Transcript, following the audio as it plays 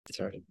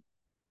Started.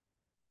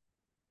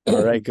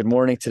 All right, good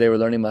morning. Today we're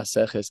learning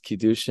Maseches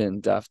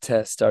Kiddushin Daf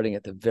test, starting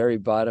at the very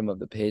bottom of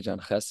the page on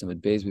Chesed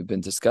Beis. We've been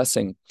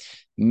discussing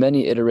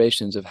many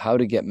iterations of how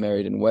to get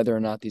married and whether or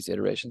not these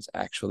iterations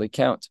actually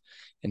count.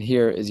 And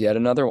here is yet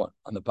another one.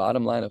 On the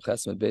bottom line of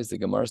Chesed Beis, the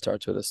Gemara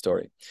starts with a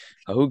story.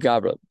 Ahu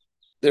Gabra,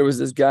 there was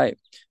this guy,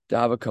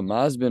 Dava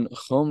Kamazbin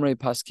Chomrei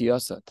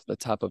Paskiyasa, to the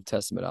top of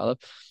Testament Aleph.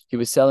 He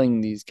was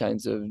selling these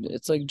kinds of,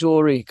 it's like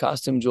jewelry,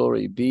 costume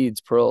jewelry, beads,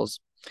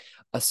 pearls.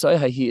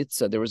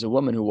 There was a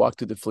woman who walked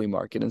through the flea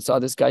market and saw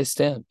this guy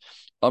stand.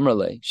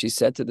 Amrle, she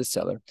said to the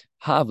seller,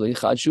 Havli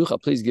chad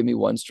shucha, please give me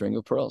one string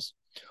of pearls.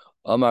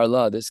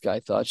 Amarla, this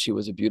guy thought she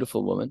was a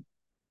beautiful woman.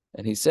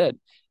 And he said,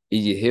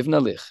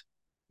 if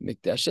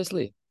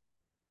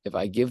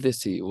I give this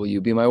to you, will you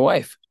be my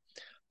wife?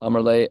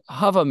 Amrle,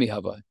 hava mi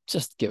hava,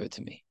 just give it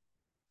to me.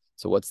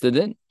 So what's the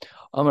din?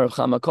 Amar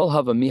Chama kol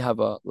hava mi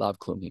hava lav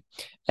klumi.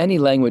 Any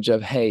language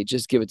of, hey,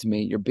 just give it to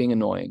me, you're being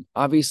annoying.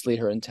 Obviously,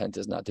 her intent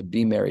is not to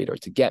be married or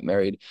to get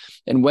married.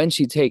 And when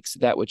she takes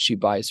that which she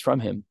buys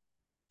from him,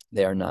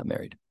 they are not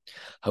married.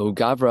 Hahu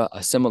Gavra,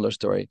 a similar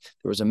story.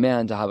 There was a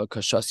man to have a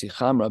kashasi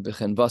chamra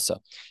b'chenvasa.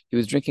 He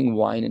was drinking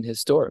wine in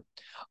his store.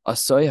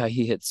 Asoy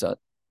hahihitza.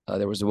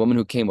 There was a woman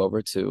who came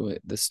over to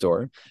the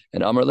store,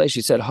 and Amar Le,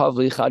 she said,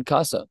 Havli chad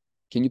kasa.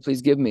 Can you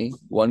please give me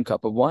one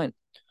cup of wine?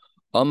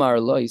 Amar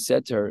lo, he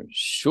said to her,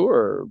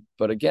 sure,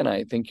 but again,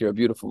 I think you're a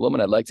beautiful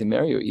woman. I'd like to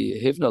marry you.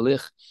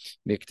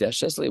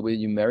 Will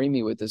you marry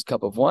me with this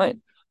cup of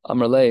wine?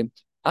 Amar le,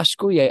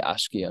 ashkuye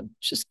ashkiyan.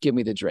 Just give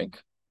me the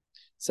drink.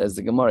 Says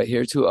the Gemara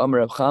here too.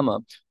 Amar Reb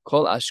Chama,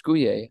 kol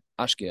ashkuye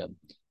ashkiyan.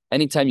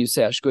 Anytime you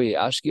say ashkuye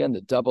ashkiyan,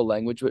 the double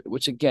language,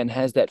 which again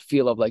has that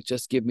feel of like,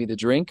 just give me the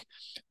drink,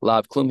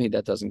 lav klumhi,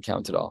 that doesn't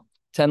count at all.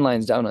 10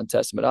 lines down on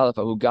Testament Aleph,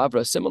 Ahu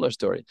Gavra, a similar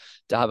story.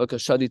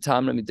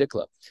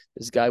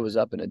 This guy was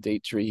up in a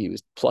date tree. He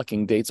was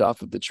plucking dates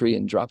off of the tree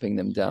and dropping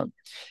them down.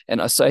 And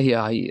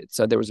Asahi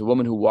said there was a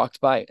woman who walked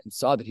by and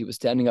saw that he was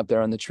standing up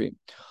there on the tree.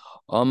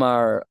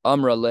 Amra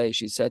Le,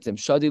 she said to him,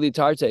 Shadili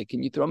Tarte,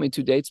 can you throw me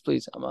 2 dates,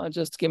 please?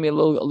 Just give me a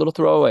little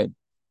throwaway.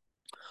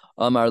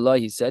 Amar La,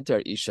 he said to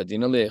her,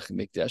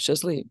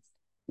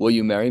 will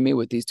you marry me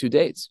with these 2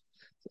 dates?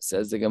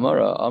 Says the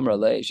Gemara, Amra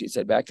Le, she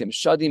said back to him,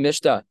 Shadi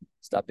Mishta,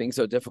 stop being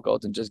so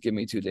difficult and just give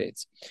me 2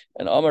 dates.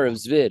 And Amar of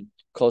Zvid,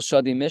 called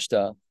Shadi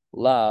Mishta,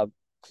 Lab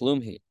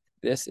Klumhi.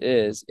 This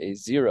is a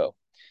 0.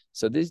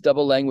 So these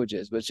double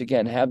languages, which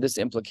again have this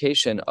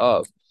implication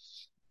of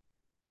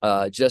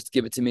just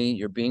give it to me,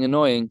 you're being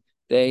annoying,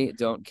 they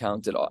don't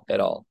count at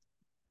all.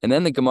 And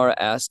then the Gemara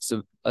asks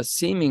a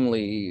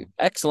seemingly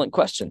excellent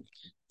question.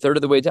 Third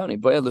of the way down,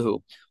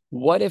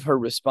 what if her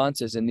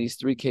responses in these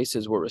 3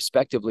 cases were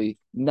respectively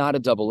not a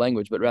double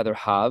language, but rather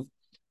Hav,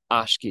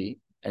 Ashki,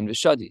 and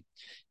Vishadi?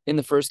 In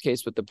the first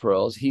case with the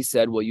pearls, he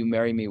said, will you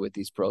marry me with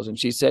these pearls? And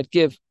she said,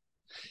 give.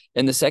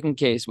 In the second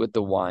case with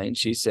the wine,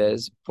 she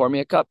says, pour me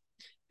a cup.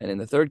 And in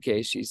the third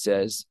case, she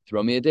says,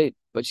 throw me a date.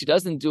 But she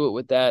doesn't do it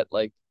with that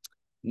like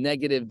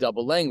negative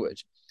double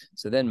language.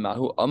 So then,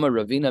 Mahu Amar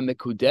Ravina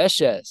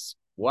Mikudeshes.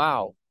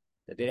 Wow,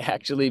 that they'd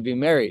actually be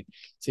married.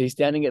 So he's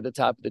standing at the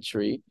top of the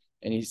tree.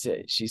 And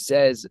she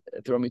says,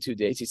 throw me 2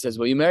 dates. He says,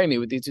 will you marry me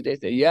with these 2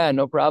 dates? Yeah,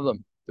 no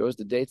problem. Those are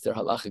the dates. They're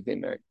halachic. They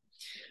married.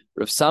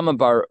 Rav Sama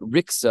bar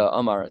Riksa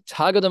Amar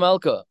Tagad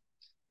Amalka.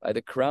 By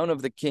the crown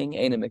of the king,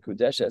 Eina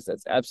Mikudeshes.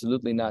 That's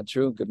absolutely not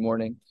true. Good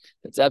morning.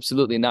 That's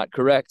absolutely not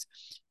correct.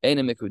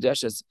 Eina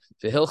Mikudeshes.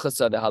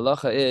 V'hilchasa, the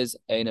halacha is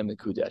Eina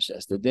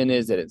Mikudeshes. The din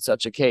is that in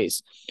such a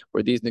case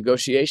where these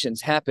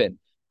negotiations happen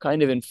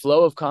kind of in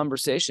flow of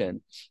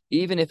conversation,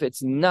 even if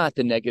it's not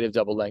the negative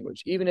double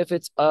language, even if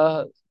it's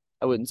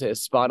I wouldn't say a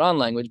spot-on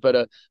language,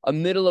 but a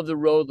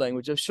middle-of-the-road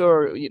language of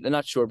sure,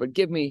 not sure, but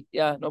give me,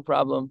 yeah, no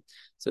problem.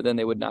 So then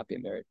they would not be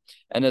married.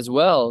 And as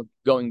well,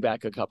 going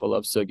back a couple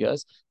of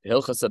sugyas, the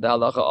Hilchas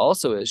Halacha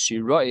also is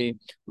Shiroi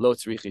Lo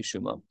Tzrichi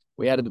Shuma.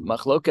 We had a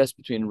machlokas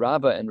between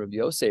Rabbah and Rabbi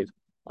Yosef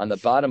on the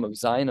bottom of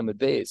Zayin Amud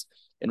Beis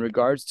in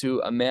regards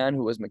to a man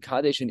who was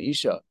Mekadesh and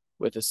Isha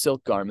with a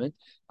silk garment.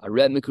 I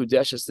read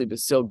Mikudeshesli the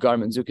silk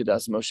garment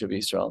Zukadas Moshe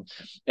Yisrael,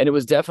 and it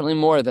was definitely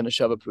more than a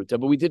Shava Pruta,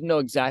 but we didn't know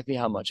exactly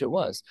how much it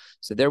was.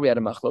 So there we had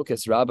a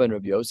machlokas, Rabbah and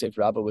Rabbi Yosef.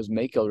 Rabbah was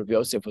Mekel, Rabbi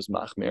Yosef was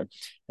Machmir,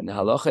 and the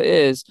halacha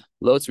is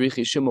Lo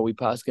Tzrichi Shuma. We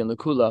paskin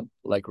lekula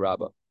like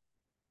Rabbah.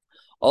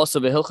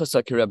 Also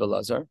v'hilchasa Rebbe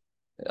Lazar.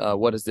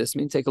 What does this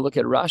mean? Take a look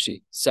at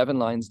Rashi, 7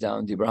 lines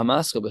down. Dibra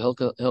Hamaschel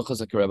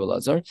v'hilchasa Rebbe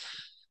Lazar.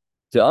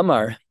 The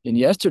Amar, in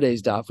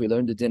yesterday's daf, we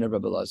learned the din of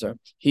Rabbi Lazar.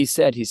 He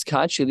said, "He's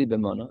kachili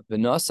b'mona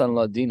v'nasan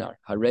la dinar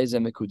hareze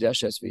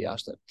mikudeshes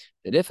v'yashlim."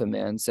 That if a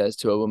man says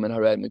to a woman,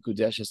 "Hared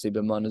mikudeshes li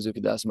b'mona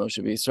zukadas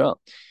Moshe v'Yisrael,"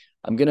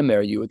 I'm going to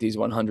marry you with these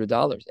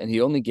 $100, and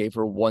he only gave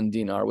her 1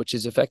 dinar, which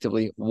is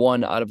effectively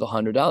 1 out of the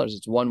 $100.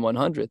 It's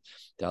 1/100th.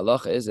 The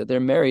halacha is that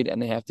they're married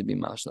and they have to be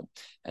mashlim.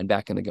 And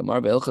back in the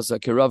Gemara, Be'ilchasa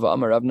kirava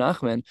Amar Rav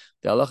Nachman,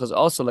 the halacha is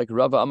also like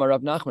Rava Amar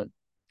Rav Nachman.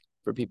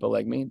 For people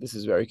like me, this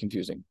is very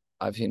confusing.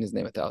 I've seen his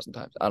name 1,000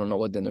 times. I don't know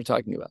what din they're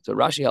talking about. So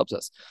Rashi helps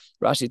us.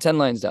 Rashi, 10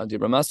 lines down,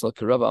 Dibra Masla,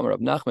 Karav Amar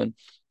of Nachman,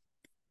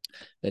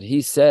 that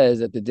he says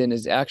that the din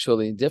is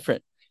actually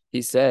different.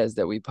 he says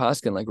that we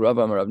paskin like Rav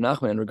Amar of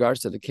Nachman in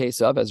regards to the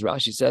case of, as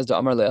Rashi says, the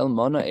Amar le'el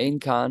mona ein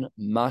kan,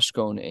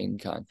 mashkon ein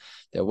kan,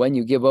 that when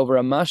you give over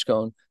a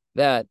mashkon,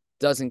 that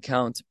doesn't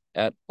count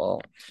at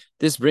all.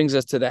 This brings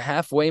us to the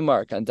halfway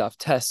mark on Daf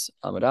Tes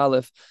Amud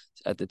Aleph,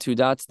 at the 2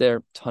 dots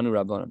there, Tanu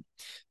Rabbanan.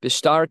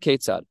 Bishtar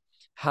Ketzad.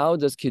 How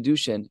does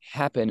Kiddushin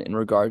happen in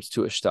regards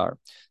to a shtar?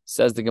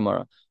 Says the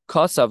Gemara,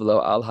 Kosav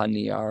lo al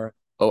haniyar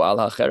o al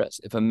hacheres.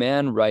 If a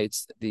man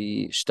writes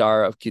the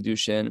shtar of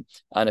Kiddushin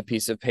on a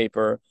piece of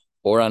paper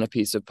or on a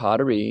piece of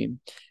pottery,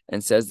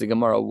 and says the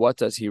Gemara, what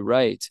does he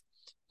write?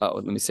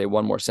 Let me say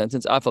one more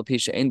sentence. Afal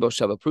pisha ein bo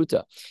shava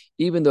pruta.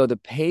 Even though the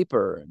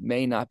paper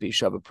may not be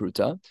shava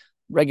pruta,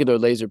 regular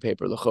laser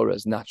paper, l'chora,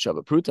 is not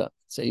shava pruta.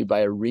 Say you buy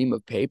a ream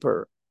of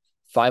paper,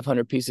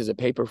 500 pieces of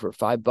paper for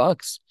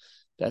 $5.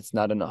 That's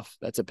not enough.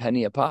 That's a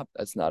penny a pop.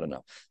 That's not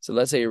enough. So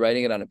let's say you're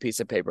writing it on a piece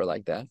of paper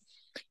like that.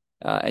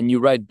 And you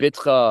write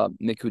bitcha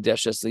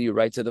mikudeshesli, you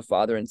write to the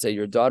father and say,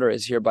 your daughter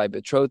is hereby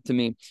betrothed to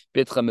me.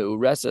 Bitcha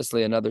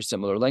meuresesli, another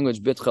similar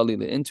language. Bitcha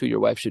lila into,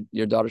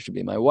 your daughter should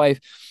be my wife.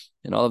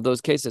 In all of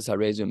those cases,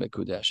 harezu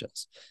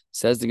mikudeshes.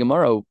 Says the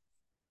Gemara,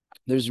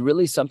 there's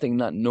really something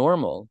not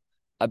normal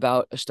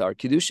about a shtar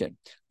kiddushin.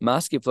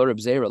 Maski flor of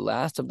zera,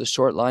 last of the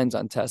short lines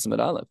on Tessamad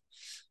Aleph.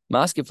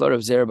 Maski flor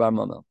of zera bar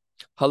mamel.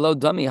 Hello,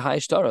 dummy, hi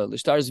shtara,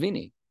 l'shtar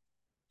zvini.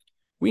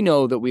 We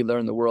know that we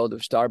learn the world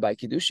of shtar by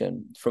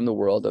kiddushin from the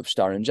world of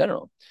shtar in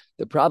general.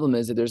 The problem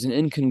is that there's an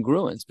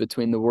incongruence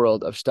between the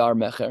world of shtar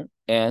mecher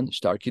and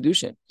shtar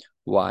kiddushin.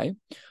 Why?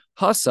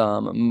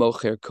 Hasam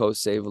mocher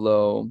kosev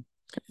lo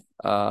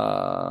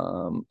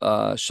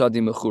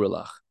shadi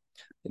mechuralach.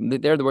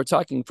 There we're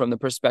talking from the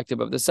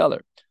perspective of the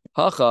seller.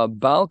 Hacha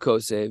bal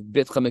kosev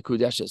bitcha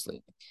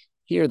mekudeshesli.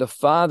 Here, the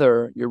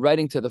father, you're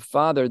writing to the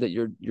father that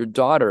your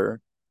daughter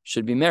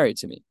should be married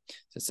to me.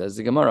 So it says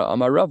the Gemara,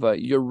 Amar Rava,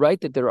 you're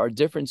right that there are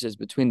differences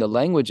between the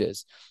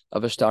languages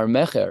of a shtar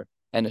mecher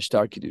and a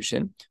shtar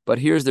kiddushin, but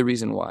here's the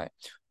reason why.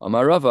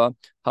 Amar Rava,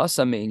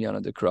 hasa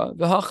me'inyan dekra,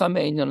 v'hacha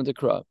me'inyan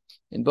dekra.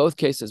 In both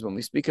cases, when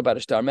we speak about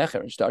a shtar mecher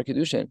and shtar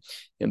kiddushin,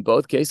 in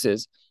both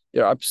cases,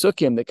 there are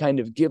psukim that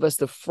kind of give us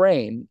the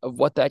frame of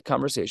what that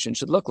conversation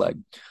should look like.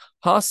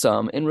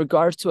 Hasam, in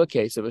regards to a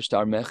case of a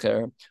shtar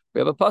mecher,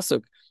 we have a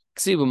pasuk,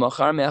 ksivu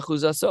machar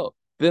me'achuzaso,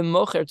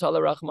 v'mocher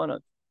tala rachmana.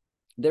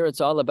 There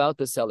it's all about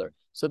the seller.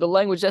 So the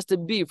language has to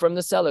be from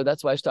the seller.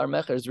 That's why shtar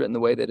mecher is written the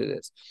way that it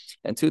is.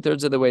 And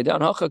 2/3 of the way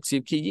down,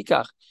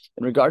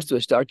 in regards to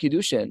a shtar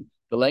kiddushin,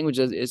 the language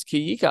is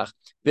ki yikach,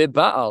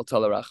 v'ba'al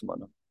tala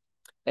rachmana.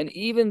 And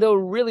even though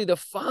really the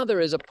father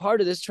is a part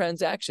of this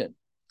transaction,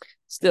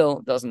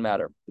 still doesn't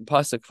matter. The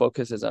pasuk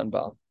focuses on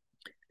Baal.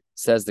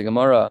 Says the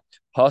Gemara,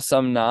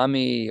 Hasam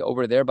Nami,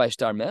 over there by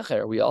Shtar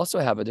Mecher, we also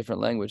have a different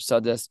language,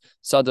 Sados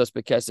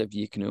Bekesef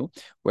Yiknu,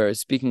 where it's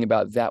speaking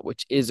about that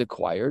which is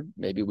acquired.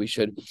 Maybe we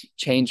should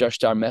change our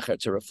Shtar Mecher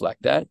to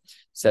reflect that.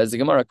 Says the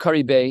Gemara,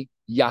 Karibe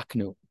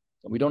Yaknu.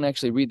 We don't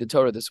actually read the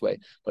Torah this way,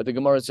 but the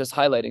Gemara is just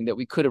highlighting that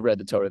we could have read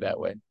the Torah that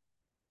way.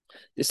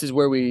 This is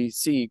where we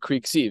see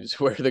Creek Sieves,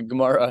 where the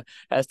Gemara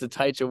has to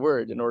touch a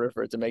word in order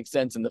for it to make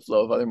sense in the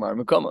flow of other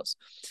Marmakomos.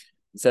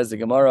 Says the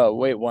Gemara,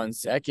 wait 1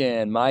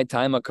 second. My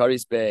time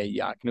akarisbe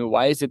yaknu.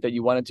 Why is it that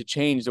you wanted to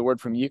change the word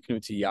from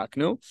yiknu to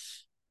yaknu?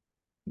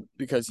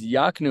 Because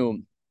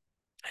yaknu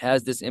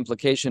has this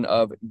implication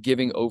of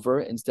giving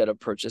over instead of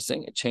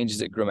purchasing. It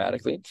changes it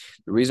grammatically.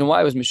 The reason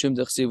why was mishum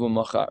dechsivu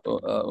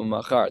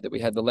umachar, that we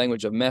had the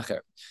language of mecher.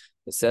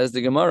 It says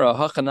the Gemara,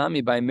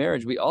 hachanami, by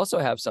marriage, we also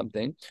have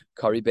something,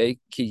 karibe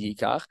ki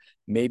yikach.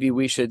 Maybe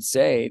we should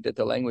say that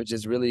the language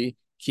is really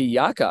ki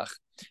yakach.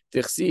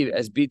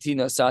 As biti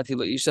nasati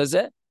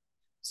lo.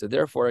 So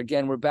therefore,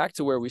 again, we're back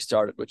to where we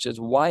started, which is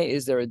why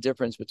is there a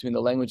difference between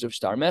the language of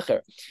shtar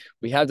mecher?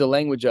 We have the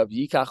language of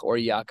yikach or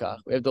yakach.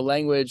 We have the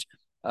language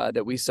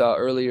that we saw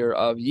earlier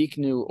of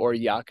yiknu or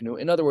yaknu.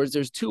 In other words,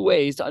 there's 2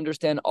 ways to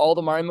understand all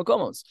the Mari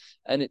Makomos,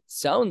 and it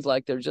sounds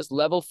like they're just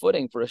level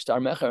footing for a shtar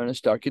mecher and a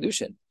shtar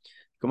kiddushin.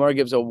 Gemara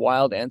gives a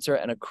wild answer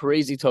and a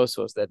crazy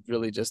Tosfos that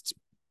really just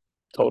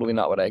totally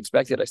not what I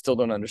expected. I still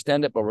don't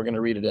understand it, but we're going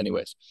to read it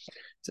anyways.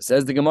 So it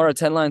says the Gemara,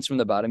 10 lines from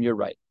the bottom, you're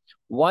right.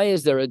 Why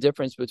is there a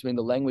difference between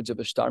the language of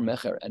a shtar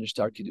mecher and a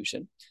shtar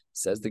kiddushin?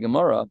 Says the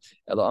Gemara,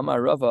 Elo amar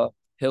Rava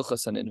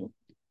hilchasaninu.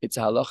 It's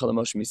a halacha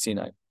l'Moshe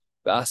Misinai.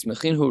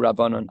 V'asmechinhu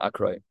rabbanon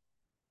akroi.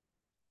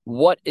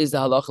 What is the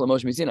halacha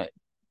l'Moshe Misinai?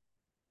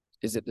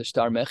 Is it the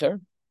shtar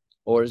mecher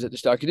or is it the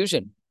shtar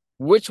kiddushin?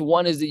 Which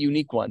one is the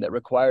unique one that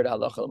required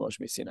halacha l'Moshe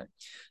Misinai?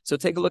 So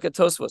take a look at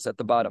Tosfos at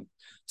the bottom.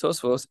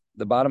 Tosfos,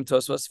 the bottom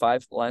Tosfos,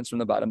 5 lines from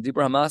the bottom.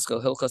 Dibra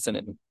hamaskal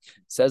hilchasaninu.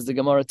 Says the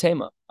Gemara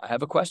Tema. I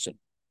have a question.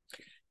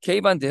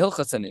 Kevan de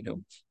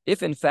hilchasaninu.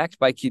 If in fact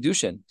by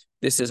kiddushin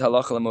this is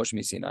halacha l'Moshe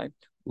Misinai,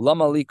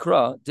 lama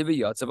likra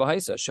diviyatza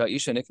v'haisa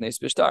sha'isha niknes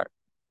b'shtar.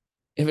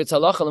 If it's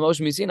halacha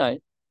l'Moshe Misinai,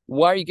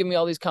 why are you giving me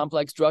all these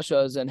complex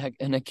drushas and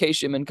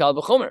hekeshim and kal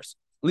v'chomers?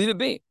 Leave it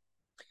be.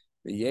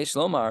 V'yesh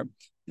lomar.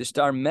 The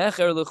shtar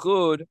mecher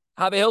lechud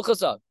have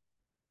hilchasa.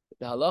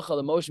 The halacha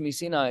l'Moshe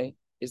Misinai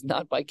is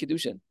not by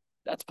kiddushin.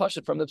 That's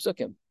pashut from the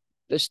psukim.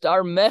 The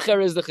shtar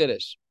mecher is the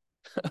chiddush.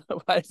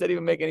 Why does that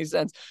even make any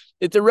sense?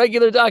 It's a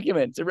regular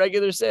document. It's a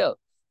regular sale.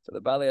 So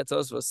the Balei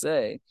Atos will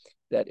say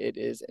that it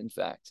is, in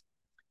fact,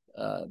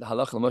 the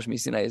halacha l'mosh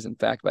misinai is, in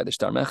fact, by the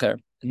shtar mecher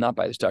and not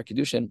by the shtar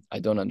kiddushin. I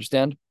don't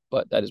understand,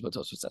 but that is what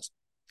Tosfos says.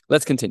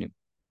 Let's continue.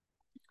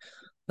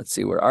 Let's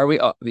see, where are we?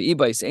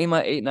 V'ibais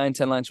ema, 8, 9,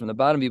 10 lines from the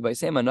bottom.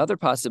 V'ibais ema, another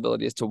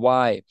possibility as to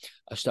why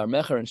a shtar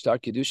mecher and shtar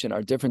kiddushin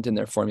are different in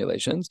their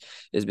formulations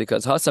is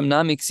because hasam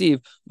na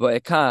miksiv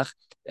v'ekach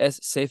es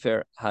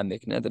sefer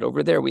hamikneh, that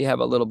over there we have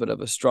a little bit of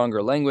a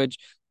stronger language,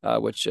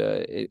 which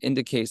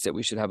indicates that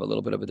we should have a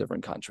little bit of a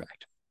different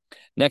contract.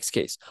 Next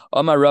case,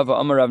 Amar Rav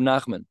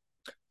Nachman,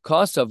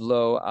 Kosav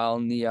lo al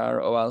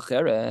niyar o al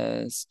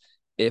cheres.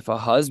 If a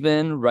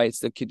husband writes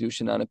the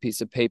kiddushin on a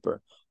piece of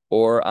paper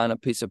or on a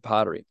piece of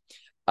pottery,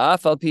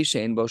 afal pi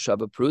shein bo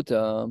shava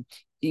pruta,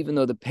 even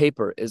though the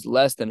paper is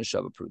less than a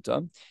shava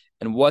pruta,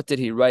 and what did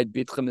he write?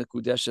 Bitcha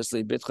mekudeshes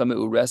li, bitcha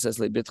meureses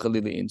li, bitcha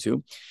lili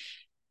into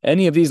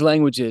any of these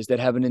languages that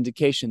have an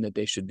indication that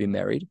they should be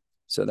married.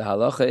 So the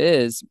halacha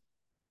is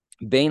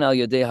bein al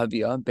yadei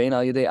havia, bein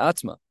al yadei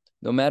atma.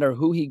 No matter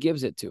who he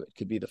gives it to, it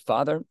could be the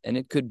father and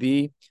it could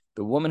be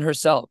the woman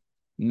herself.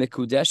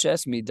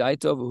 Mikudeshes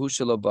midaito v'hu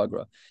shelo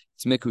bagra.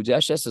 It's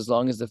mikudeshes as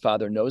long as the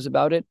father knows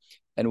about it.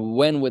 And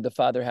when would the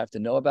father have to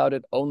know about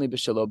it? Only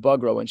b'shelo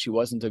bagra, when she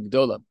wasn't a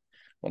gdola.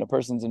 When a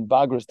person's in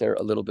bagros, they're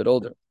a little bit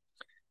older.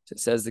 So it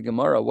says the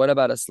Gemara, what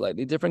about a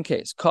slightly different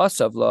case?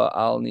 Kosav lo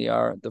al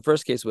niyar. The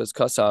first case was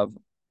kosav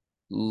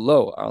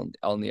lo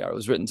al niyar. It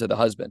was written to the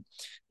husband.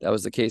 That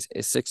was the case.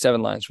 It's 6,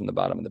 7 lines from the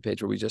bottom of the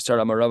page where we just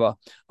started. Amar Rav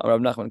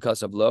Nachman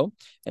kosav lo,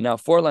 and now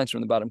 4 lines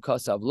from the bottom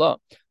kosav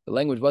lo. The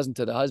language wasn't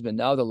to the husband.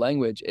 Now the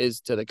language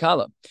is to the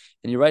kala.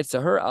 And he writes to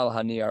her, al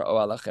haniyar o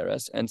al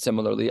acheres. And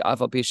similarly,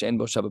 afal pi she'en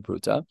bo shava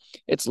pruta.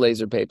 It's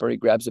laser paper. He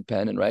grabs a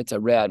pen and writes,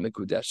 haread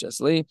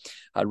mekudeshes li,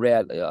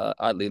 haread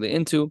adli li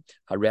into,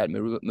 haread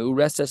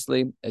meureses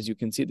li. As you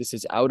can see, this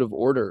is out of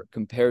order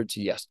compared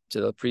to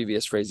the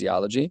previous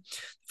phraseology.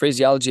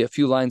 Phraseology a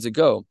few lines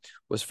ago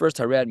was first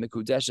haread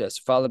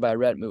mekudeshes, followed by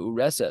haread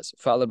meureses,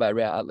 followed by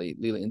haread adli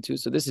li into.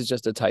 So this is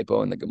just a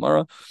typo in the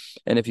Gemara.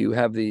 And if you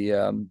have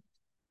the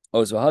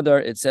Oz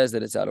v'Hadar, it says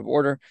that it's out of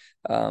order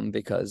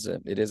because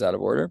it is out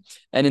of order.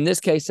 And in this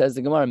case, says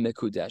the Gemara,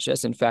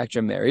 Mikudeshes, in fact,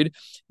 you're married,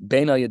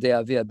 Bein al yedei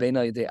avia, Bein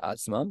al yedei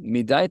atzma,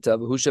 Midaita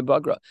v'husha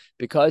bagra,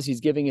 because he's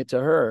giving it to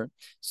her.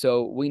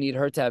 So we need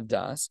her to have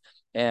das,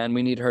 and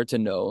we need her to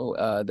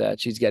know that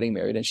she's getting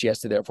married, and she has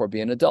to therefore be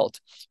an adult.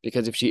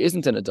 Because if she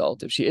isn't an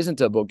adult, if she isn't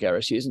a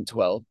Bulgara, she isn't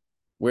 12,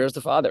 where's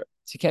the father?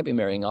 She can't be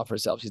marrying off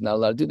herself. She's not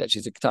allowed to do that.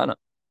 She's a ketana.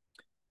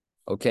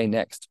 Okay,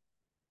 next.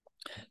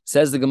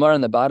 Says the Gemara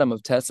in the bottom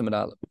of Testament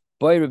Aleph.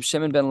 Boy, Reb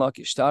Shimon ben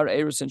Lakish, Shtar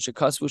Erusin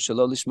Shekasvu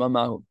Shelo Lishma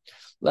Mahu.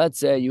 Let's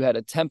say you had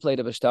a template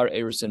of a Shtar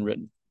Erusin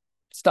written.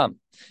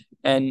 Stam.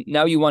 And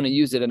now you want to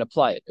use it and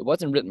apply it. It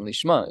wasn't written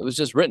Lishma, it was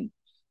just written.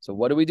 So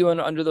what do we do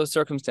under those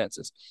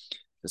circumstances?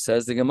 It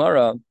says the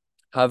Gemara,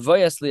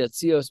 Havayas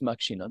liatzios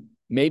makshinan.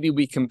 Maybe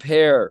we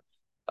compare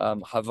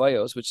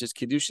Havayos, which is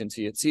Kiddushin,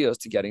 to Yatzios,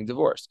 to getting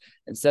divorced.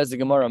 And says the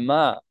Gemara,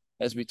 Ma,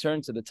 as we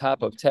turn to the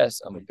top of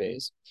Tes Amud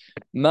Beis,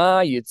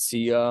 Ma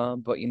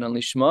Yitzia Ba'inan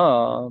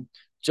Lishma,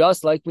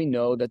 just like we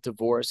know that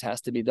divorce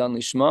has to be done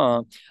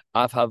Lishma,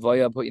 Af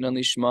Havaya Ba'inan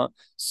Lishma,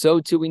 so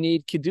too we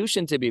need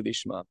Kiddushin to be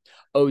Lishma.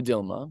 O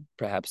Dilma,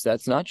 perhaps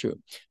that's not true.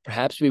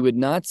 Perhaps we would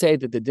not say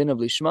that the din of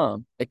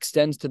Lishma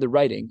extends to the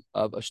writing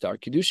of a shtar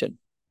Kiddushin.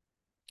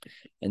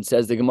 And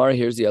says the Gemara,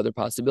 here's the other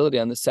possibility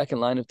on the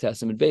second line of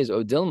Tes Amud Beis,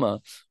 O Dilma,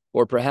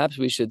 or perhaps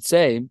we should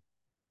say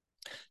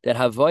that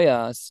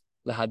Havayas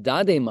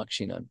Lahadade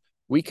makshinan.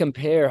 We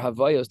compare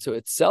havayos to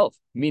itself,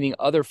 meaning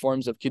other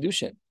forms of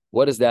kiddushin.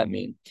 What does that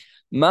mean?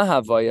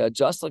 Mahavaya,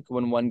 just like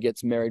when one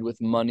gets married with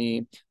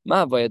money,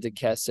 Mahavaya de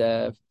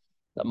kesef,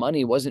 the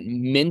money wasn't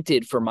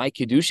minted for my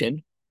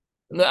kiddushin.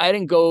 I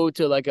didn't go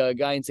to like a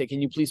guy and say,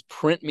 can you please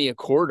print me a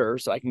quarter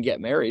so I can get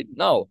married?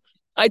 No,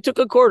 I took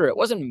a quarter. It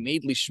wasn't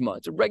made lishma.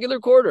 It's a regular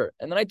quarter.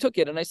 And then I took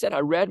it and I said,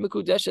 Haread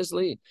mekudeshes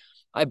li.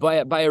 I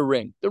buy a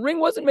ring. The ring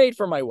wasn't made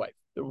for my wife.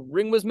 The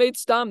ring was made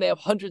stam. They have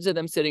hundreds of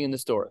them sitting in the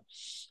store.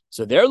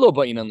 So they're lo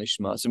ba'inan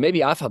lishma. So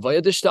maybe af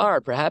havaya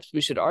deshtar. Perhaps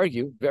we should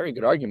argue. Very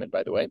good argument,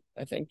 by the way.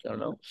 I don't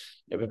know.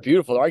 You have a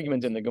beautiful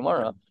argument in the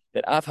Gemara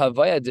that af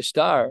havaya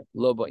deshtar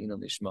lo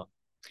ba'inan lishma.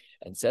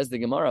 And says the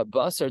Gemara,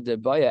 basar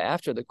debaya,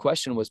 after the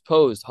question was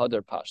posed,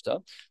 hadar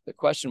pashta, the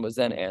question was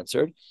then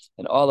answered.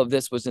 And all of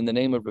this was in the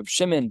name of Reb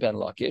Shimon ben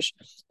Lakish.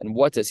 And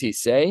what does he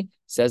say?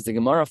 Says the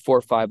Gemara 4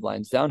 or 5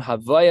 lines down,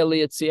 havaya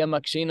liyatzia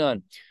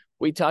makshinan.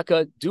 We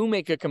do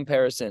make a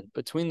comparison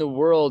between the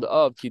world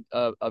of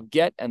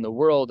get and the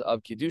world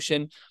of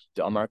kiddushin,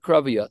 the amar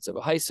kravi yatzav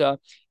haisa,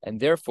 and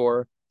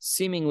therefore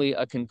seemingly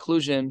a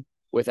conclusion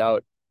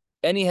without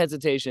any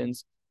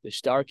hesitations. The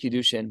shtar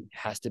kiddushin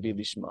has to be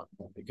lishma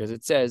because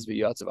it says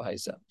v'yatzav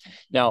haisa.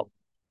 Now,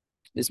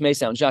 this may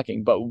sound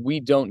shocking, but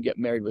we don't get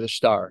married with a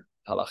shtar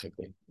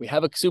halachically. We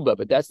have a ksuba,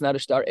 but that's not a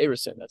shtar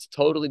erusin. That's a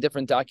totally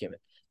different document.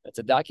 That's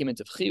a document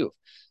of chiyuv.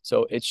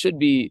 So it should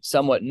be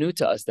somewhat new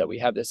to us that we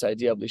have this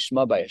idea of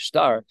lishma by a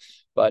shtar,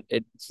 but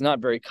it's not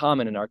very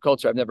common in our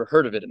culture. I've never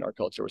heard of it in our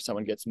culture where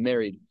someone gets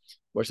married,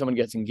 where someone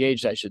gets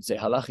engaged, I should say,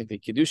 halachically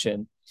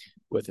kiddushin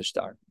with a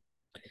shtar.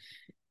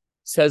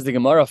 Says the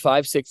Gemara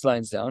 5-6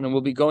 lines down, and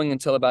we'll be going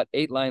until about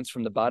 8 lines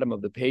from the bottom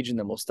of the page, and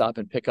then we'll stop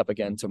and pick up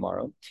again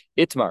tomorrow.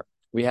 Itmar,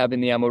 we have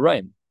in the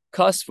Amoraim,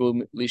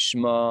 Kasvu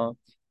lishma.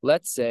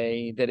 Let's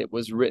say that it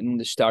was written,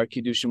 the shtar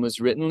kiddushin was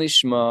written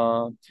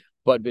lishma,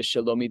 but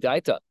v'shalomi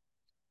daita,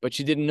 but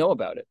she didn't know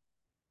about it.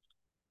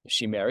 Is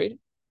she married?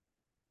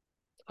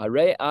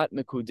 Hare at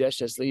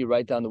mekudeshes li. You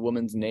write down the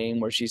woman's name,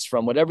 where she's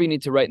from, whatever you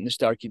need to write in the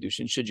shtar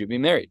kiddushin. Should you be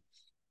married?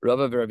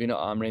 Rava v'Ravina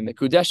amrei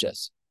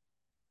mekudeshes.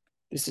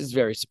 This is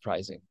very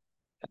surprising.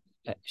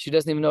 She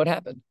doesn't even know what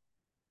happened.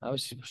 How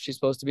is she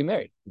supposed to be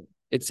married?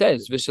 It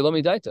says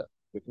v'shalomi daita.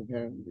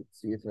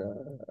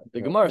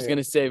 The Gemara is going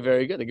to say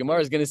very good. The Gemara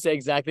is going to say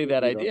exactly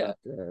that idea.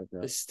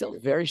 It's still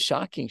very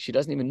shocking. She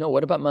doesn't even know.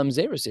 What about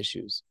mamzerus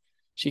issues?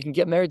 She can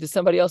get married to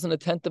somebody else in a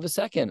tenth of a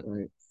second.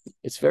 Right.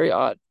 It's very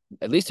odd.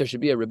 At least there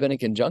should be a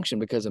rabbinic injunction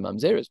because of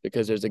mamzerus,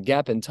 because there's a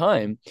gap in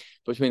time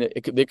between it.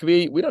 There could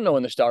be. We don't know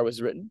when the shtar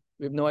was written.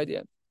 We have no idea.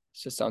 It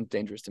just sounds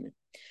dangerous to me.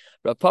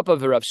 Rav Papa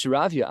v'Rav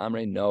Shiravya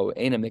Amrei no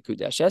Eina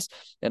Mikudeshes,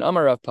 and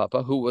Amar Rav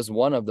Papa, who was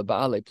one of the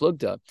Baalei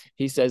Plugda,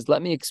 he says,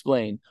 let me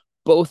explain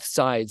both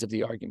sides of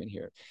the argument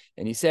here.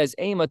 And he says,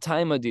 Eima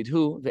Taima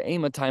Didhu, the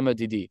Eima Taima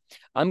Didi.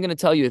 I'm going to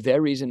tell you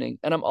their reasoning,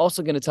 and I'm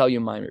also going to tell you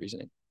my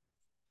reasoning.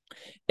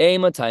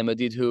 Eima Taima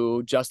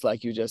Didhu, just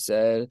like you just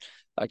said.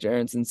 Dr.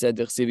 Aronson said,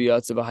 because the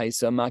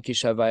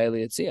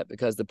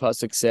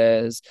pasuk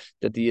says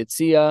that the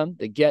yitzia,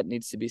 the get,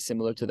 needs to be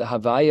similar to the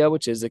havaya,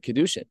 which is a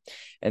kiddushin,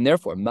 and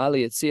therefore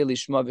mali yitzia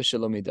lishma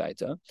v'shalomi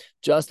daita,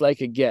 just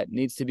like a get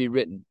needs to be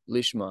written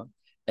lishma,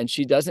 and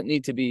she doesn't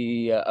need to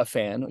be a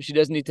fan. She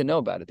doesn't need to know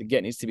about it. The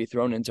get needs to be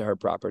thrown into her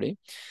property.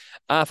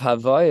 Af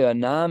havaya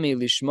nami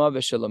lishma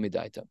v'shalomi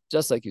daita.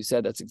 Just like you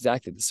said, that's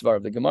exactly the svar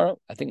of the Gemara.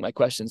 I think my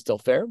question's still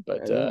fair,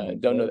 but I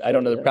don't know. I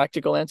don't know the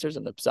practical answers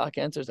and the psak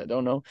answers. I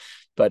don't know,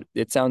 but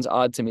it sounds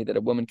odd to me that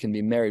a woman can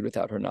be married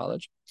without her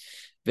knowledge.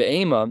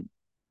 Ve'ema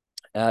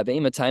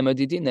taima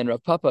didin. Then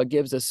Rav Papa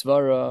gives a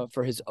svara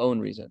for his own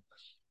reason.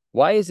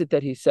 Why is it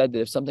that he said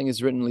that if something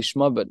is written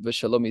lishma but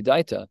v'shalomi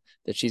daita,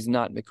 that she's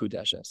not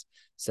mikudeshes?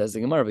 Says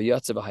the Gemara,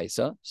 v'yatsa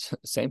v'haisa,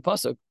 same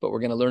pasuk, but we're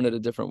going to learn it a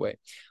different way.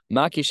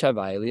 Ma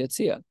kishavai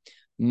liyatzia,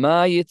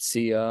 ma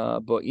yitzia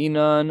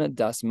bo'inan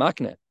das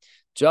makne.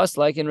 Just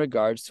like in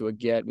regards to a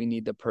get, we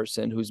need the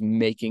person who's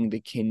making the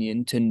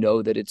kinyan to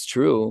know that it's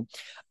true.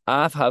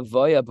 Af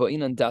havoya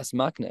bo'inan das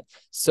makne.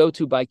 So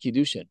too by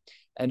kiddushin.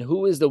 And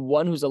who is the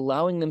one who's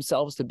allowing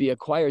themselves to be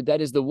acquired?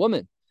 That is the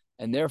woman.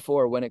 And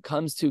therefore, when it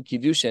comes to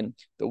kiddushin,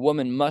 the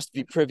woman must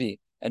be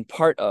privy and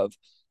part of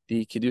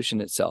the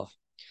kiddushin itself.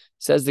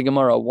 Says the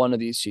Gemara, one of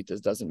these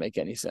shitas doesn't make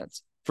any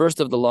sense.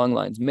 First of the long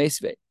lines,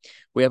 Mesve,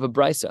 we have a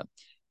brisa.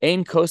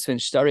 Ein kosvin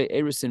shtare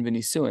erusin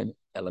v'nisuin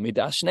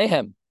elamidas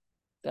shnehem.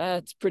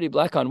 That's pretty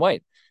black on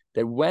white.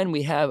 That when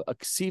we have a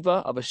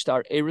ksiva of a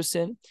shtar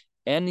erusin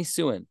and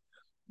nisuin,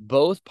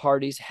 both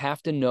parties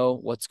have to know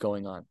what's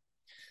going on.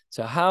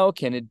 So how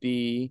can it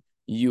be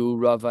you,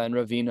 Rava and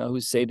Ravina,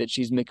 who say that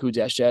she's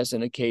mikudeshes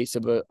in a case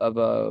of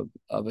a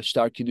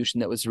shtar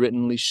kiddushin that was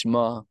written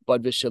lishma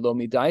but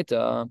v'shalomi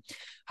daita?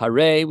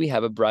 Hare, we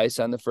have a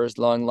brisa on the first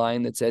long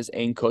line that says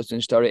ein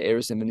kosvin shtare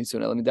erusin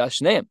v'nisuin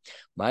elamidas shneim.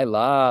 My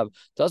love,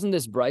 doesn't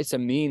this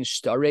brisa mean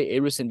shtare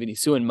erusin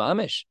v'nisuin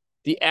mamish,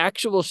 the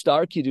actual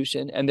shtar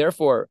kiddushin? And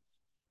therefore,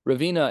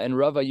 Ravina and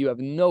Rava, you have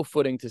no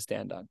footing to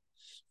stand on.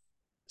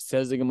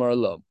 Says the Gemara,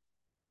 lo.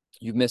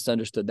 You've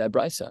misunderstood that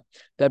brisa.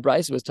 That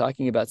brisa was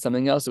talking about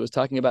something else. It was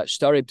talking about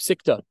shtare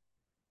psikta.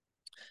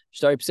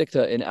 Shtare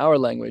psikta in our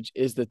language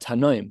is the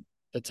tanaim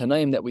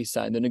that we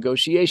sign, the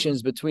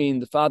negotiations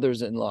between the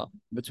fathers-in-law,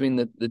 between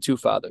the two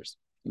fathers.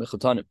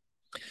 Mechutanim.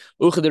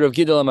 Uchad Rav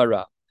Gidal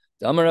Amarav.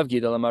 Amar Rav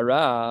Gidal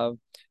Amarav.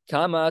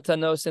 Kama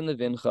tanos in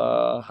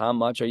levincha. How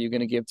much are you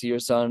going to give to your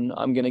son?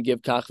 I'm going to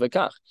give kach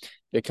v'kach.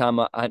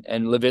 V'kama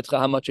and levitcha.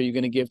 How much are you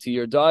going to give to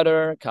your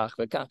daughter? Kach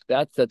v'kach.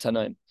 That's the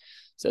tanaim.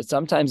 So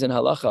sometimes in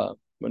halacha,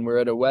 when we're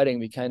at a wedding,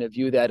 we kind of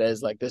view that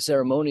as like the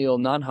ceremonial,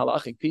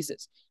 non-halachic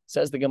pieces.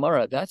 Says the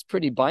Gemara, that's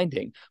pretty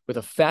binding with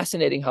a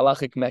fascinating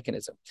halachic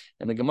mechanism.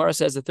 And the Gemara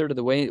says a third of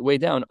the way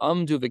down,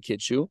 amdu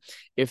v'kidshu,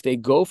 if they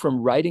go from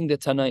writing the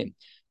Tanaim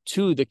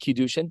to the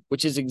kiddushin,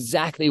 which is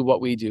exactly what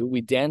we do,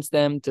 we dance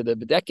them to the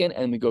bedekin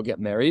and we go get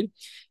married,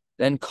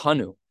 then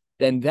kanu,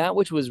 then that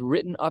which was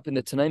written up in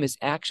the Tanaim is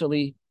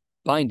actually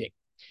binding.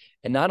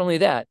 And not only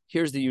that,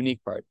 here's the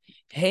unique part.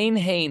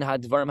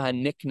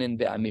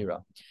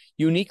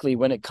 Uniquely,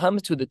 when it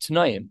comes to the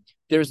Tanaim,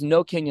 there's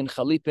no kinyan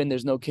chalipin,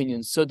 there's no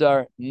kinyan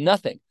sudar,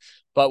 nothing.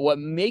 But what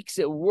makes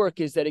it work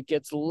is that it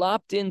gets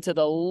lopped into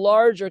the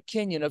larger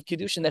kinyan of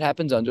kiddushin that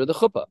happens under the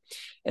chuppah.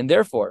 And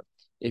therefore,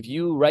 if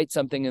you write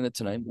something in the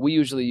Tanaim, we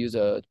usually use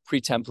a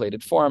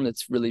pre-templated form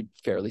that's really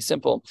fairly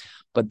simple,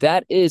 but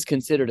that is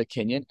considered a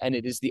kinyan, and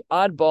it is the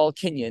oddball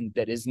kinyan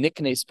that is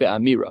niknes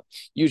be'amira.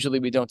 Usually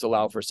we don't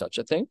allow for such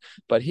a thing,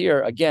 but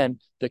here, again,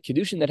 the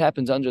kiddushin that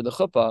happens under the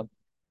chuppah,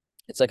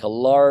 it's like a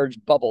large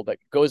bubble that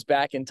goes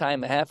back in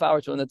time a half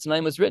hour to when the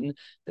Tanaim was written,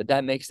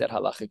 that makes that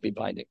halachically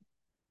binding.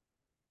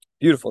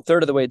 Beautiful.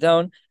 Third of the way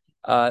down,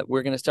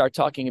 we're going to start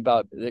talking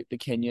about the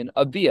kinyan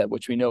of bia,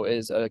 which we know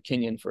is a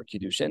kinyan for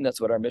kiddushin. That's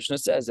what our Mishnah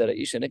says, that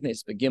isha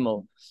niknes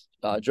begimel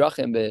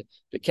drachim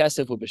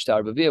bekesef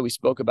ubishtar b'bia. We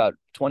spoke about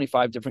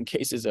 25 different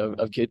cases of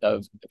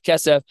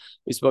kesef.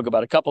 We spoke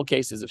about a couple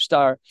cases of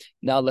shtar.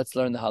 Now let's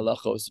learn the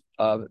halachos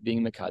of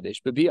being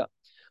mekadesh b'bia.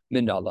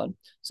 Mindalan.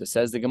 So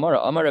says the Gemara,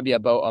 Amar Rabbi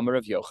Abo, Amar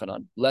Rav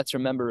Yochanan. Let's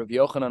remember Rav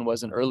Yochanan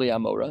was an early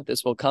Amora.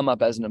 This will come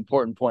up as an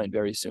important point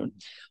very soon.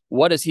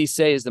 What does he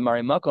say is the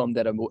Mari Makom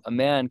that a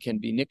man can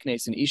be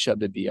niknes in Isha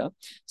Bibia?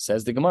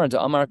 Says the Gemara,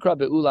 to Amar Kra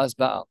Be'ulas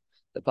Baal.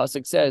 The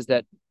pasuk says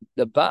that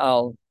the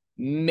Baal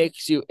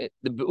makes you,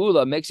 the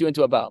Be'ula makes you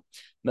into a Baal.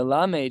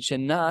 Melamed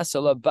shenas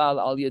ala Baal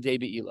al yadei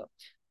be'ila.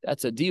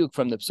 That's a diuk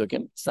from the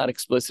psukim. It's not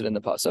explicit in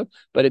the pasuk,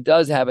 but it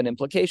does have an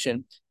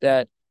implication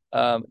that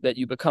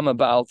you become a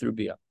Baal through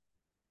Bia.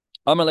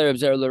 Or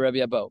perhaps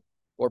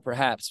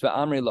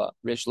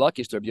Rish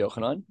Lakish Rabbi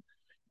Yochanan,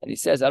 and he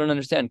says, I don't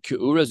understand.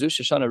 Do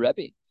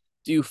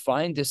you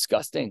find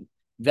disgusting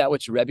that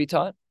which Rebbe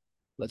taught?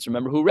 Let's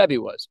remember who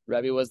Rebbe was.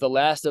 Rebbe was the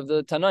last of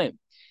the Tanaim.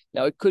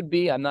 Now it could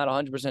be, I'm not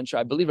 100%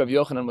 sure. I believe Rabbi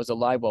Yochanan was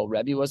alive while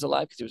Rebbe was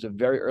alive because he was a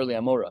very early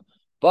Amora.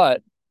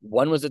 But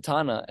one was a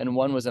Tana and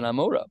one was an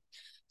Amora.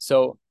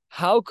 So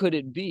how could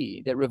it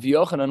be that Rabbi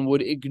Yochanan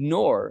would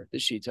ignore the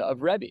Shita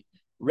of Rebbe?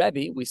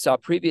 Rebbe, we saw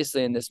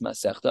previously in this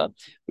Masechta,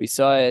 we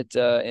saw it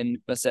in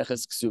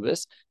Maseches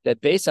Ksubis, that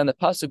based on the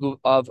pasuk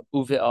of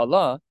Uve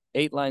Allah,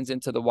 8 lines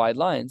into the wide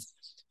lines,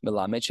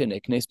 Melamed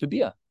sheniknes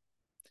b'bia.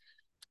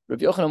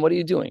 Rabbi Yochanan, what are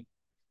you doing?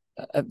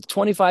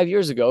 25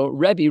 years ago,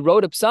 Rebbe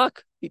wrote a psak.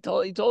 He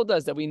told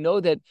us that we know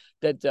that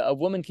a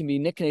woman can be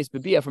niknes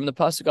b'bia from the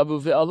pasuk of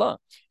Uve Allah,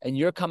 and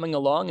you're coming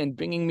along and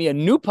bringing me a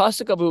new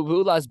pasuk of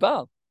Uve Allah's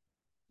Baal.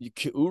 You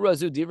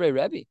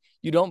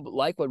don't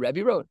like what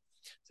Rebbe wrote.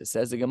 So it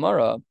says the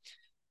Gemara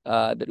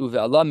that Uve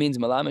Allah means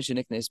Malamesh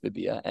Niknes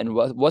Bibia. And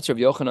what's Rav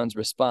Yochanan's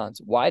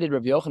response? Why did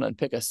Rav Yochanan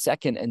pick a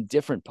second and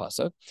different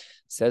pasuk?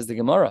 Says the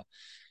Gemara,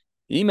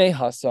 Ime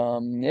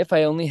Hasam, if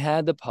I only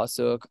had the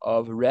pasuk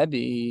of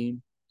Rebbe,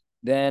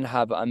 then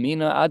Hava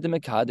Amina Adam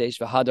Kadesh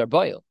v'Hadar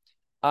Boil.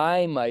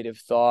 I might have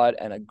thought,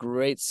 and a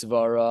great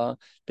svara,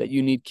 that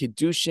you need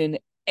Kiddushin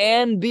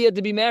and Bia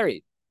to be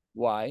married.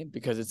 Why?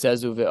 Because it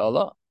says Uve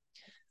Allah.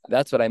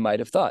 That's what I might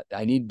have thought.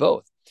 I need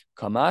both.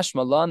 Kamash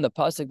Malan, the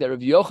pasuk that Rav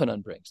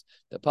Yochanan brings,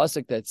 the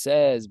pasuk that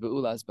says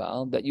Be'ulas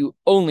Baal, that you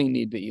only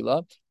need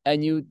Be'ila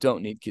and you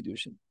don't need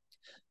Kiddushin.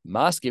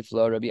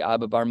 Maskiflo Rabbi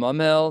Abba Bar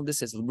Mamel.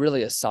 This is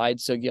really a side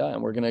sugya,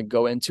 and we're going to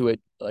go into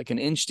it like an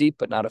inch deep,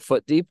 but not a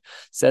foot deep.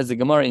 Says the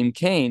Gemara Im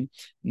Kain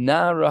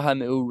Na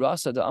Rahameu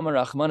Rasa da Amar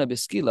Rachmana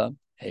Beskila.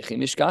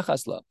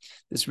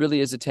 This really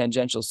is a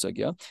tangential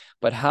sugya,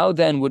 but how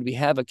then would we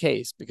have a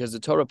case, because the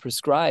Torah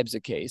prescribes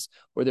a case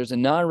where there's a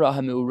Na'ara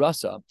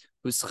Ha'me'urasa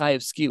who's chayav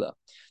skila.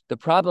 The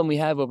problem we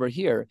have over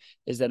here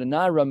is that a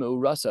Na'ara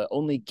Me'urasa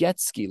only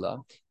gets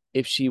skila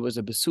if she was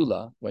a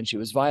basula when she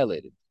was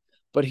violated.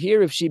 But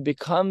here, if she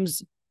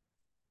becomes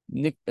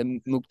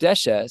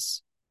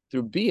mukdeshes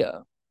through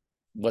bia,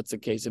 what's the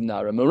case of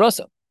Na'ara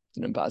Me'urasa? It's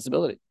an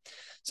impossibility.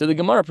 So the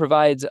Gemara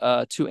provides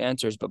 2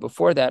 answers, but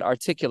before that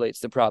articulates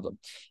the problem.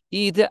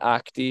 If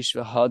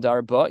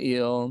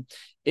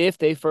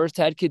they first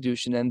had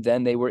Kiddushin and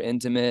then they were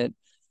intimate,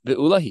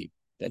 be'ulahi,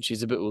 then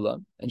she's a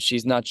be'ula, and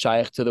she's not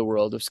shaykh to the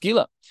world of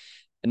skila,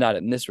 not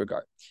in this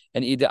regard.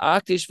 And if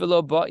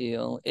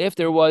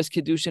there was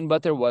Kiddushin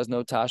but there was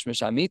no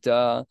tashmish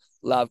amita,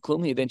 lav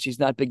klumhi, then she's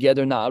not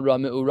begeder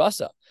na'ara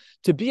me'urasa.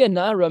 To be a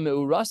na'ara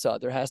me'urasa,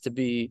 there has to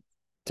be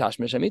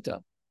tashmish amita.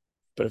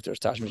 But if there's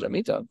tashmish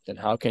amita, then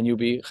how can you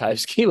be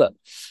chayav skila?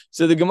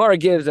 So the Gemara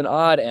gives an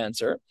odd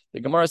answer.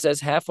 The Gemara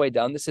says halfway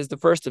down, this is the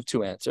first of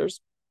 2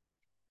 answers.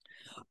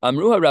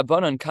 Amruha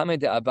Rabbanan Kame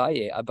de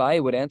Abaye.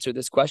 Abaye would answer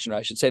this question, or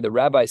I should say the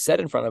rabbi said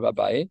in front of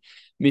Abaye,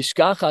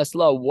 Mishkachas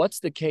la,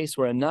 what's the case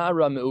where a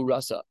Na'ara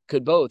Me'urasa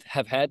could both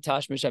have had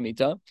tashmish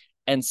amita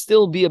and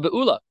still be a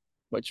be'ula,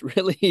 which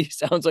really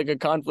sounds like a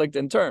conflict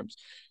in terms.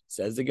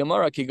 Says the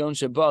Gemara, Kigon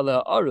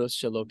Shabala Arus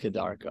Shalo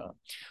Kedarka.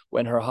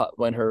 When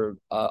her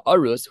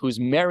Arus, who's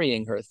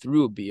marrying her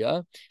through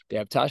Bia, they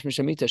have Tashmish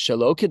Amita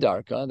Shalo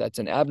Kedarka. That's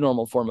an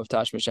abnormal form of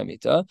Tashmish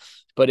Amita,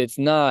 but it's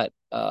not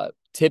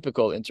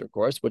typical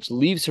intercourse, which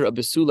leaves her a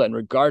Basula in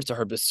regards to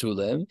her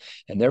Basulim.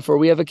 And therefore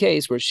we have a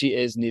case where she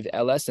is Niv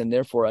Eles and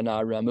therefore an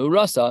Aramu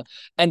Rasa,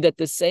 and at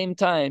the same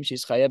time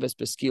she's Chayeves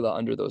Beskila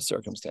under those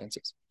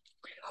circumstances.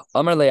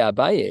 Amar le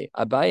Abaye.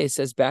 Abaye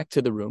says back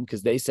to the room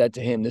because they said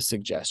to him this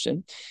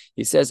suggestion.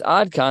 He says,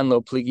 Ad kan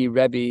lo pligi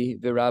Rebbe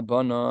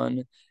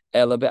v'Rabbanon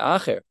ela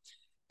be'acher.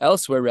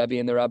 Elsewhere, Rebbe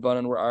and the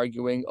Rabbanon were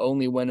arguing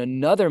only when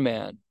another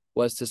man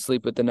was to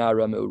sleep with the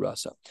Nara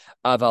Me'urasa.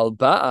 Aval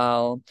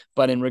Baal,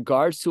 but in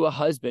regards to a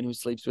husband who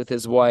sleeps with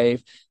his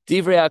wife,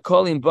 Divrei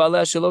HaKolim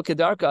Ba'aleh Shelo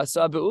Kedarka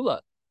Asa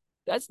Be'ula.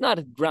 That's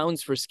not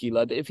grounds for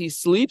skila. If he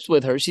sleeps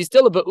with her, she's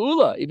still a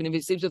Be'ula, even if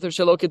he sleeps with her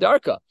Shelo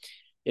Kedarka.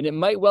 And it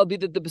might well be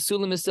that the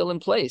Basulim is still in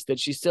place, that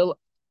she's still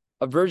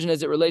a virgin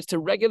as it relates to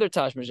regular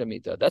Tashmish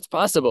Amita. That's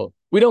possible.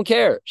 We don't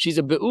care. She's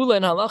a Be'ula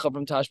in halacha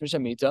from Tashmish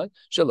Amita,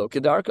 Shelo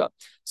Kedarka.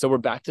 So we're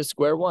back to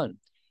square one.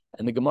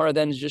 And the Gemara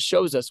then just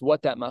shows us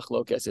what that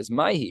machlokes is.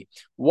 Maihi.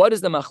 What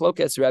is the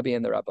machlokes Rabbi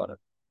and the Rabbanan?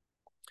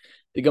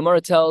 The Gemara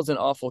tells an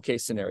awful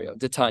case scenario.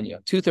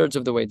 Detanya, 2/3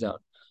 of the way down.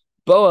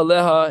 Bo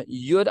aleha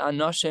yud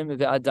anashim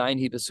ve'adayin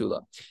hi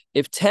basula.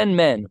 If 10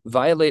 men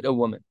violate a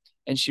woman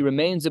and she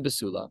remains a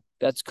basula,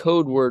 that's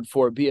code word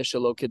for bia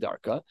shelo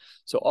kedarka.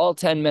 So all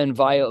 10 men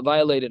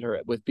violated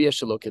her with bia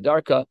shelo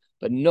kedarka,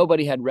 but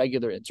nobody had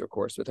regular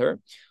intercourse with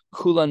her.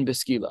 Kulan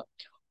beskila.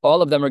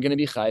 All of them are going to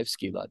be chayev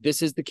skila.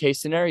 This is the case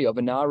scenario of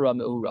a na'ara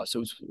me'uras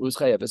who's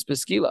chayev es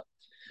beskila.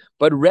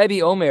 But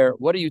Rebbe Omer,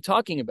 what are you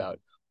talking about?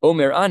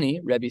 Omer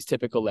ani, Rebbe's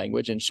typical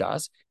language in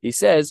Shas, he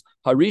says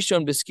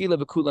harishon beskila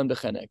v'kulan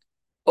b'chenek.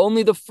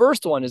 Only the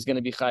first one is going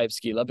to be chayev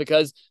skila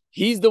because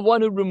he's the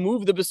one who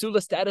removed the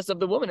basula status of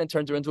the woman and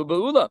turned her into a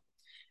beula.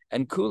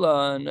 And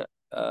kulan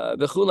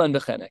v'chulan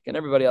b'chenek, and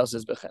everybody else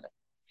is b'chenek.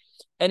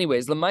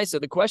 Anyways,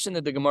 Lamaisa, the question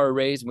that the Gemara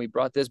raised, and we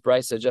brought this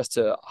brisa just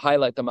to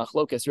highlight the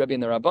machlokes Rebbe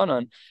and the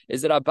Rabbanan,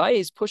 is that Abaye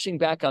is pushing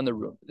back on the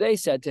room. They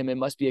said to him, it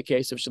must be a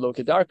case of Shelo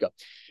Kedarka.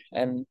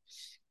 And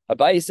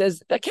Abaye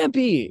says, that can't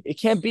be. It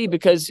can't be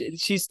because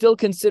she's still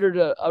considered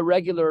a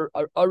regular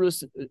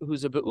arus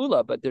who's a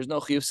be'ula, but there's no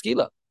chiyuv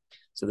skila.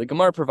 So the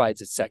Gemara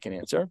provides its second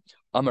answer.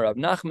 Amar Rav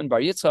Nachman bar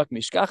Yitzchak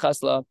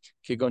mishkachas la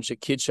kigon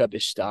shekidsha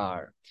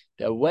bishtar.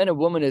 That when a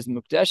woman is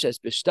mukdeshes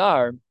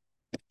bishtar,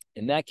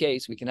 in that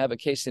case, we can have a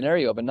case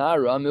scenario of a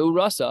nara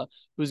me'urasa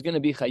who's going to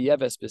be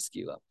chayeves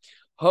beskila.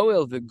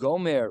 Hoel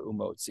v'gomer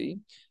umotzi,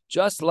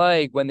 just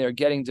like when they're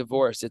getting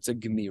divorced, it's a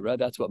gemira.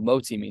 That's what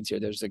motzi means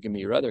here. There's a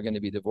gemira. They're going to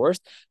be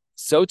divorced.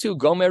 So too,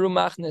 gomer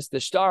umachnes, the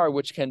star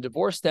which can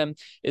divorce them,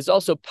 is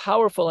also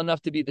powerful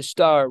enough to be the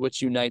star which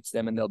unites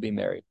them, and they'll be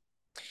married.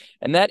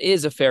 And that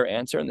is a fair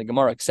answer, and the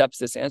Gemara accepts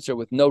this answer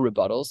with no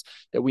rebuttals.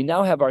 That we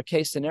now have our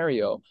case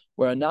scenario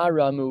where a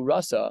nara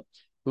me'urasa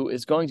who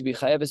is going to be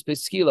chayeves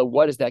beskila.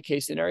 What is that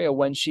case scenario?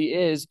 When she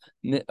is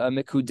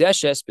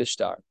mekudeshes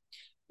bishtar.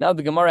 Now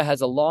the Gemara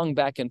has a long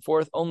back and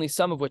forth, only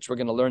some of which we're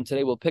going to learn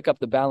today. We'll pick up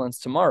the balance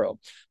tomorrow.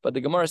 But the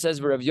Gemara says,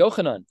 Rav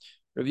Yochanan,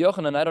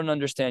 I don't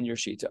understand your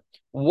shita.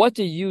 What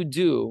do you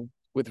do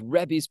with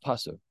Rebbe's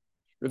pasuk?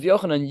 Rav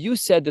Yochanan, you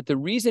said that the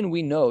reason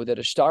we know that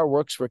a star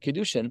works for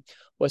Kiddushin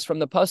was from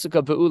the pasuk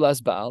of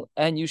Be'ulas Baal,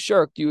 and you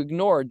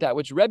ignored that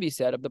which Rebbe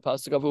said of the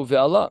pasuk of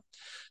Uve'allah.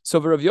 So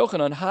Rav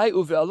Yochanan, hi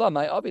Uve'allah,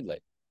 my avidle.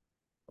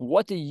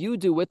 What do you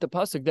do with the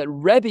pasuk that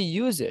Rebbe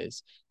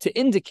uses to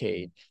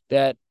indicate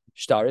that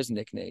shtar is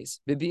niknes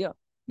bibia,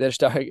 that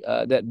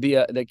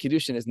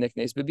kiddushin is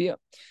niknes bibia?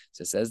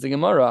 So says the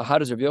Gemara, how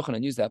does Rabbi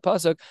Yochanan use that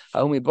pasuk?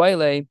 Haumi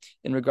baile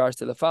in regards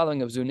to the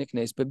following of zu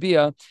niknes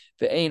bibia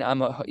ve'ein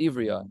ama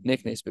ha'ivriya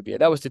niknes bibia.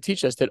 That was to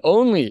teach us that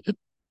only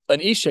an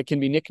isha can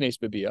be niknes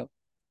bibia,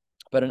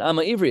 but an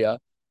ama ivriya,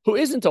 who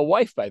isn't a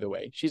wife, by the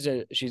way, she's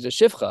a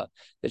shifcha,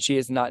 that she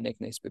is not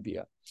niknes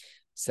bibia.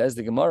 Says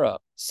the Gemara,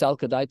 Sal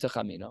kadai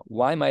tachamina.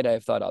 Why might I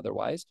have thought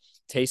otherwise?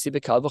 Teisi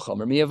bekal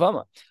v'chomer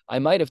miyavama. I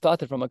might have thought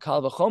that from a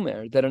kal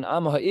v'chomer that an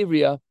ama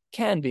ha'ivriya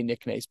can be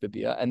niknes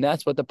bibia, and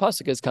that's what the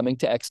pasuk is coming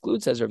to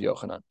exclude, says Rav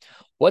Yochanan.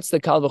 What's the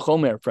kal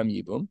v'chomer from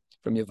Yibum,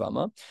 from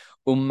Yavama?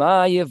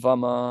 Uma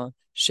Yavama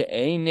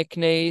she'ein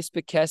niknes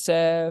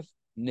bekesef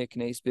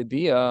niknes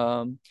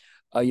bibia.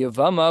 A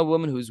Yavama, a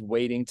woman who's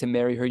waiting to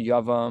marry her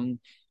Yavam,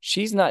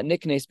 she's not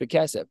niknes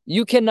bekesef.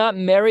 You cannot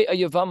marry a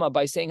Yavama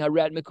by saying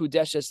harat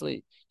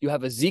mekudeshesli. You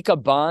have a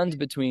zika bond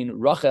between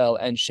Rachel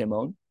and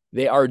Shimon.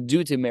 They are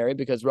due to marry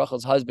because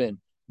Rachel's husband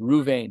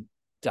Ruvain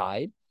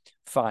died.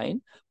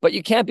 Fine, but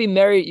you can't be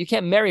married. You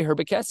can't marry her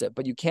bekesef,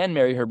 but you can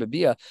marry her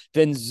bebia.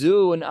 Then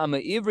zu and ama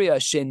ivriya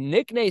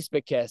sheniknes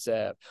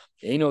bekesef.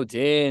 Eino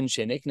din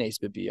sheniknes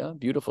bebia.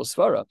 Beautiful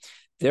svara.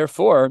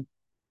 Therefore,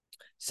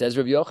 says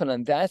Rav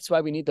Yochanan, that's why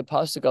we need the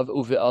pasuk of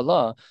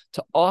Uve'allah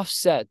to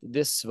offset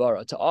this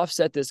svara, to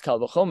offset this kal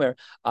v'chomer.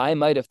 I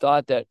might have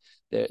thought that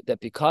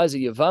because a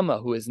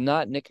Yavama who is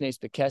not niknes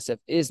bekesef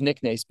is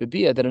niknes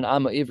bebia, that an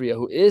Amma Ivriya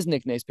who is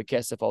niknes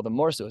bekesef all the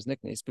more so is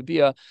niknes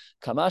bebia.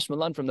 Kamash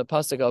malan from the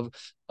pasuk of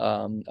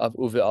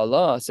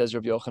Uve'allah, says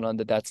Rav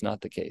Yochanan, that's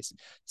not the case.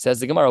 Says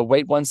the Gemara,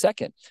 wait 1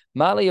 second.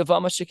 Mali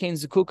Yavama shekein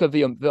zukuka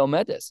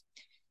ve'omedes.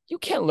 You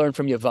can't learn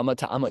from Yavama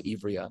to Amma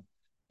Ivriya.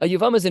 A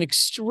Yavam is an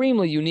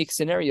extremely unique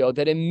scenario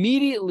that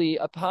immediately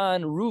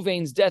upon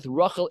Ruvain's death,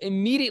 Rachel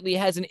immediately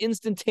has an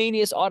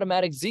instantaneous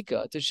automatic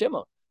zika to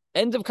Shimon.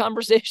 End of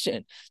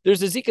conversation.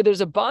 There's a zika,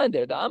 there's a bond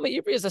there. The Amma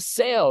Ivri is a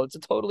sale. It's a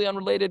totally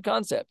unrelated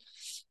concept.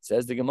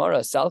 Says the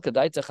Gemara, Sal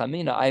Kadaita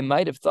Chamina, I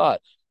might have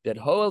thought that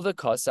hoel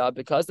v'kasa,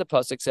 because the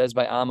pasuk says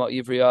by Ama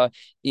Ivriya,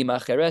 ima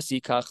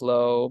cheresi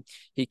kachlo,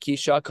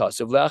 hikisha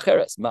kasuv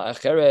le'acheres,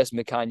 ma'acheres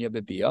mekanya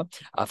bebia,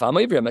 af Ama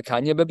Ivriya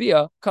mekanya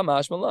bebia,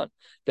 kamash malan.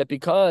 That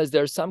because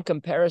there's some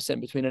comparison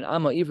between an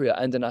Ama Ivriya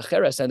and an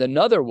acheres and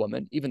another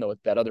woman, even though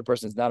that other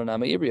person is not an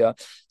Ama Ivriya,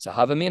 so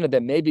havamina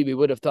that maybe we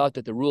would have thought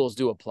that the rules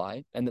do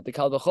apply and that the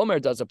Kal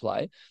V'chomer does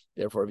apply.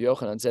 Therefore, Rav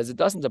Yochanan says it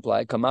doesn't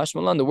apply. Kamash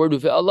malan, the word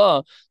uve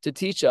Allah to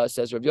teach us,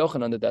 says Rav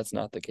Yochanan, that that's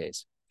not the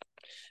case.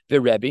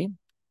 Rebbe,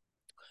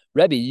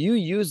 you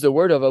use the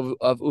word of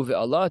Uve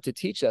Allah to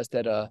teach us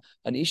that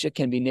an Isha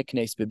can be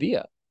niknes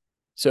bebia.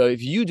 So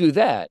if you do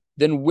that,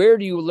 then where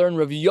do you learn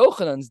Rav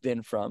Yochanan's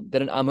din from,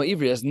 that an Ama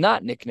Ivriya is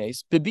not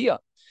niknes bebia?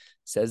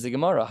 Says the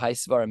Gemara, Hai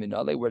Svar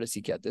Minale, where does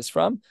he get this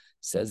from?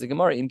 Says the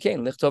Gemara, Imkein,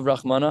 Lichtov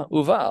Rachmana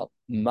Uval,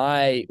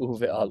 my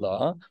Uve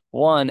Allah,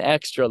 one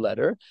extra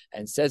letter,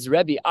 and says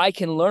Rebbe, I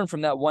can learn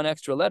from that one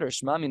extra letter,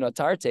 Shmami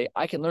Notarte,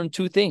 I can learn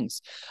two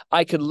things.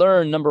 I could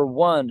learn, number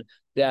one,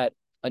 that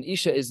an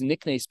Isha is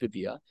niknes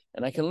bebia,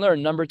 and I can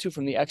learn, number two,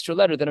 from the extra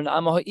letter, that an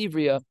Ama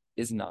Ivriya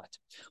is not.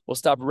 We'll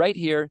stop right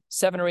here,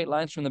 7 or 8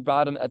 lines from the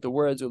bottom at the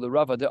words Ulu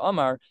Rava de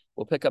Amar.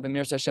 We'll pick up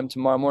Amir Hashem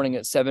tomorrow morning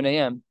at 7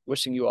 a.m.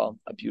 Wishing you all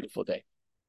a beautiful day.